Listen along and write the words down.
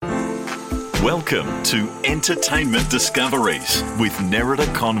Welcome to Entertainment Discoveries with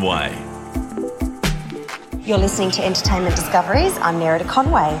Nerida Conway. You're listening to Entertainment Discoveries. I'm Nerida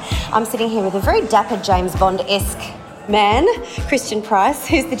Conway. I'm sitting here with a very dapper James Bond-esque man, Christian Price,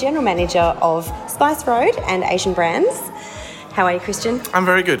 who's the General Manager of Spice Road and Asian Brands. How are you, Christian? I'm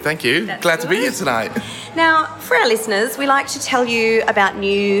very good, thank you. That's Glad to be good. here tonight. Now, for our listeners, we like to tell you about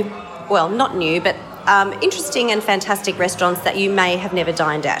not new, but interesting and fantastic restaurants that you may have never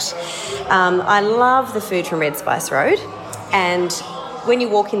dined at. I love the food from Red Spice Road, and when you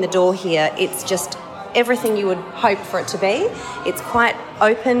walk in the door here, it's just everything you would hope for it to be. It's quite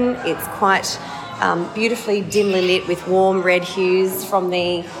open, it's quite beautifully dimly lit with warm red hues from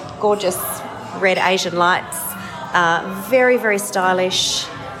the gorgeous red Asian lights. Very, very stylish,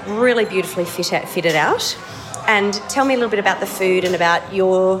 really beautifully fitted out. And tell me a little bit about the food and about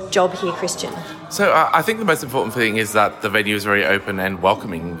your job here, Christian. So I think the most important thing is that the venue is very open and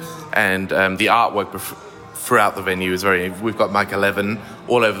welcoming, and the artwork throughout the venue is we've got Mike 11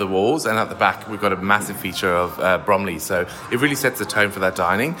 all over the walls, and at the back we've got a massive feature of Bromley. So it really sets the tone for that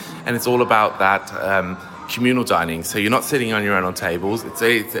dining, and it's all about that communal dining. So you're not sitting on your own on tables.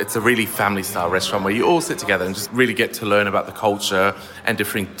 It's a really family-style restaurant where you all sit together and just really get to learn about the culture and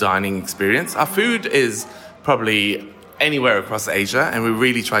different dining experience. Our food is probably anywhere across Asia, and we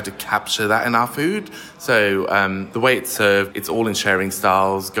really try to capture that in our food. So the way it's served, it's all in sharing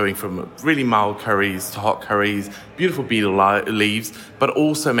styles, going from really mild curries to hot curries, beautiful betel leaves, but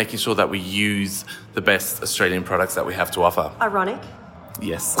also making sure that we use the best Australian products that we have to offer. Ironic.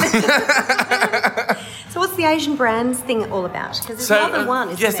 Yes. So what's the Asian Brands thing all about? Because there's more than one,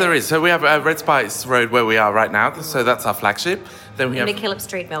 isn't yes, there is. So we have Red Spice Road where we are right now. So that's our flagship. Then we have McKillop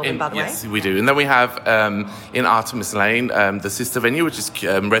Street, Melbourne, by the way. Yes, we do. And then we have in Artemis Lane, the sister venue, which is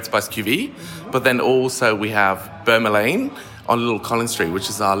Red Spice QV. But then also we have Burma Lane on Little Collins Street, which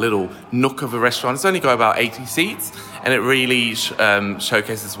is our little nook of a restaurant. It's only got about 80 seats, and it really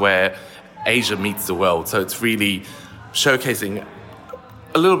showcases where Asia meets the world. So it's really showcasing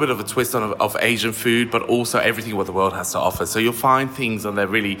a little bit of a twist of Asian food, but also everything what the world has to offer. So you'll find things on there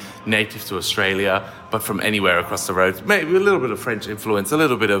really native to Australia, but from anywhere across the road. Maybe a little bit of French influence, a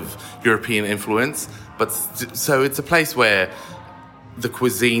little bit of European influence. But so it's a place where the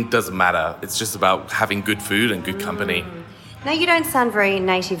cuisine doesn't matter. It's just about having good food and good company. Now, you don't sound very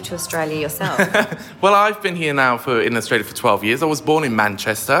native to Australia yourself. Well, I've been here now in Australia for 12 years. I was born in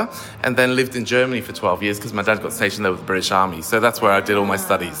Manchester and then lived in Germany for 12 years because my dad got stationed there with the British Army. So that's where I did all my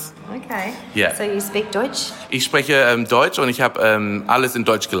studies. Okay. Yeah. So you speak Deutsch? Ich spreche Deutsch und ich habe alles in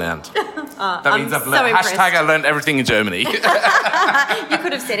Deutsch gelernt. That means I've learned, I learned everything in Germany. You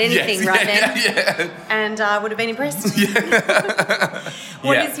could have said anything then. Yeah. And I would have been impressed.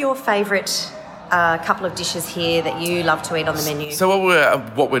 What is your favourite couple of dishes here that you love to eat on the menu? So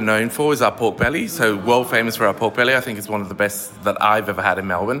what we're known for is our pork belly. So world famous for our pork belly. I think it's one of the best that I've ever had in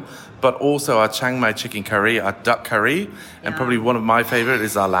Melbourne. But also our Chiang Mai chicken curry, our duck curry, and probably one of my favourite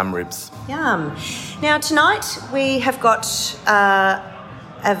is our lamb ribs. Yum. Now tonight we have got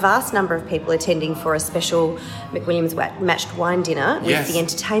a vast number of people attending for a special McWilliams matched wine dinner with the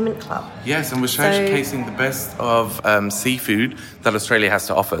Entertainment Club. Yes, and we're showcasing the best of seafood that Australia has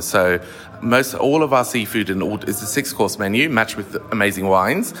to offer. So all of our seafood is a 6-course menu matched with amazing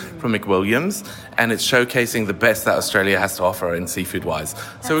wines from McWilliams, and it's showcasing the best that Australia has to offer in seafood-wise.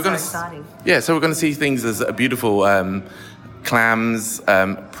 So we're exciting. Yeah, so we're going to see things as a beautiful clams,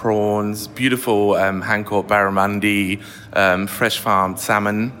 prawns, beautiful hand-caught barramundi, fresh farmed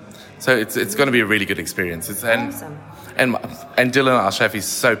salmon. So it's going to be a really good experience. Awesome. And Dylan, our chef, is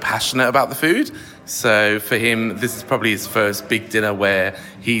so passionate about the food. So for him, this is probably his first big dinner where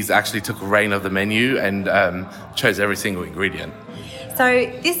he's actually took reign of the menu and chose every single ingredient. So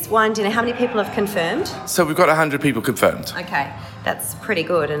this wine dinner, how many people have confirmed? So we've got 100 people confirmed. Okay, that's pretty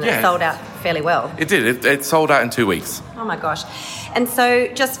good, and it sold out fairly well. It did. It sold out in 2 weeks. Oh my gosh. And so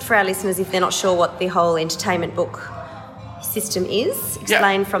just for our listeners, if they're not sure what the whole entertainment book system is,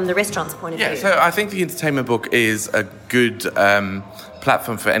 explain from the restaurant's point of view. Yeah, so I think the entertainment book is a good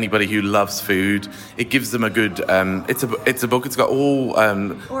platform for anybody who loves food. It gives them a good... it's a book. It's got all...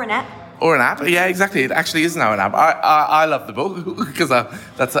 or an app. Or an app, yeah, exactly. It actually is now an app. I love the book because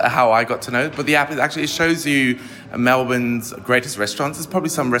that's how I got to know it. But the app it shows you Melbourne's greatest restaurants. There's probably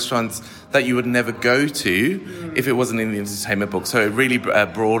some restaurants that you would never go to if it wasn't in the entertainment book. So it really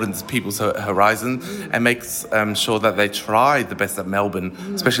broadens people's horizon and makes sure that they try the best that Melbourne,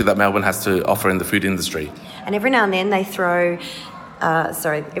 especially that Melbourne has to offer in the food industry. And every now and then they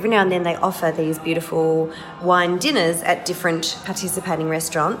offer these beautiful wine dinners at different participating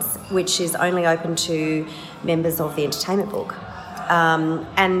restaurants, which is only open to members of the entertainment book.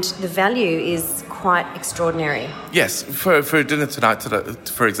 and the value is quite extraordinary. Yes, for dinner tonight,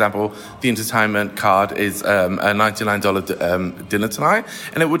 for example, the entertainment card is a $99 dinner tonight,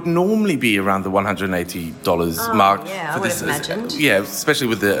 and it would normally be around the $180 mark. Yeah, I for would this. have imagined. Yeah, especially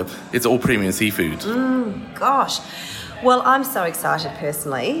with it's all premium seafood. Gosh. Well, I'm so excited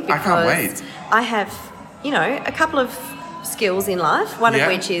personally because I can't wait. I have, a couple of skills in life, one of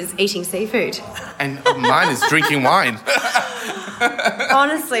which is eating seafood. And mine is drinking wine.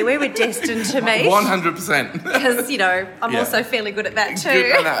 Honestly, we were destined to meet. 100%. Because, I'm also fairly good at that too.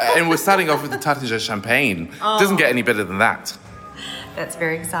 Good, and we're starting off with the Taittinger champagne. Doesn't get any better than that. That's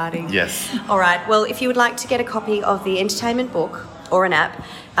very exciting. Yes. All right. Well, if you would like to get a copy of the entertainment book or an app,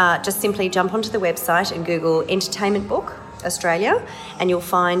 just simply jump onto the website and Google Entertainment Book Australia, and you'll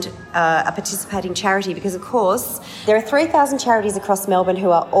find a participating charity, because of course there are 3,000 charities across Melbourne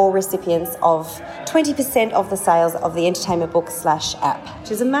who are all recipients of 20% of the sales of the Entertainment Book /app,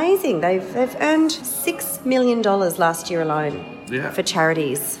 which is amazing. They've earned $6 million last year alone for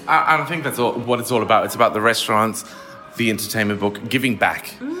charities. I think that's what it's all about. It's about the restaurants, the entertainment book, giving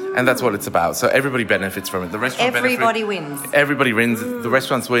back. And that's what it's about. So everybody benefits from it. The restaurant Everybody wins. Everybody wins. The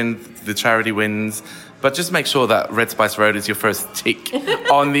restaurants win. The charity wins. But just make sure that Red Spice Road is your first tick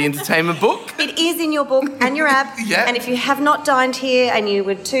on the entertainment book. It is in your book and your app. Yeah. And if you have not dined here and you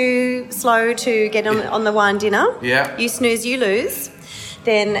were too slow to get on the wine dinner, you snooze, you lose,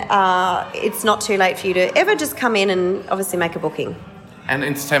 then it's not too late for you to ever just come in and obviously make a booking. And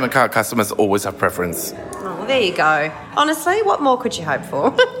entertainment card customers always have preference. Oh, well, there you go. Honestly, what more could you hope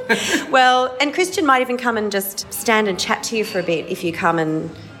for? Well, and Christian might even come and just stand and chat to you for a bit if you come and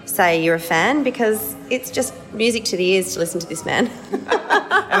say you're a fan, because it's just music to the ears to listen to this man.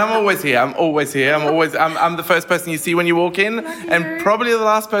 And I'm always here. I'm the first person you see when you walk in, and probably the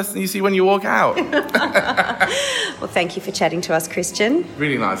last person you see when you walk out. Well, thank you for chatting to us, Christian.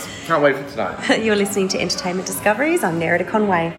 Really nice. Can't wait for tonight. You're listening to Entertainment Discoveries. I'm Nerida Conway.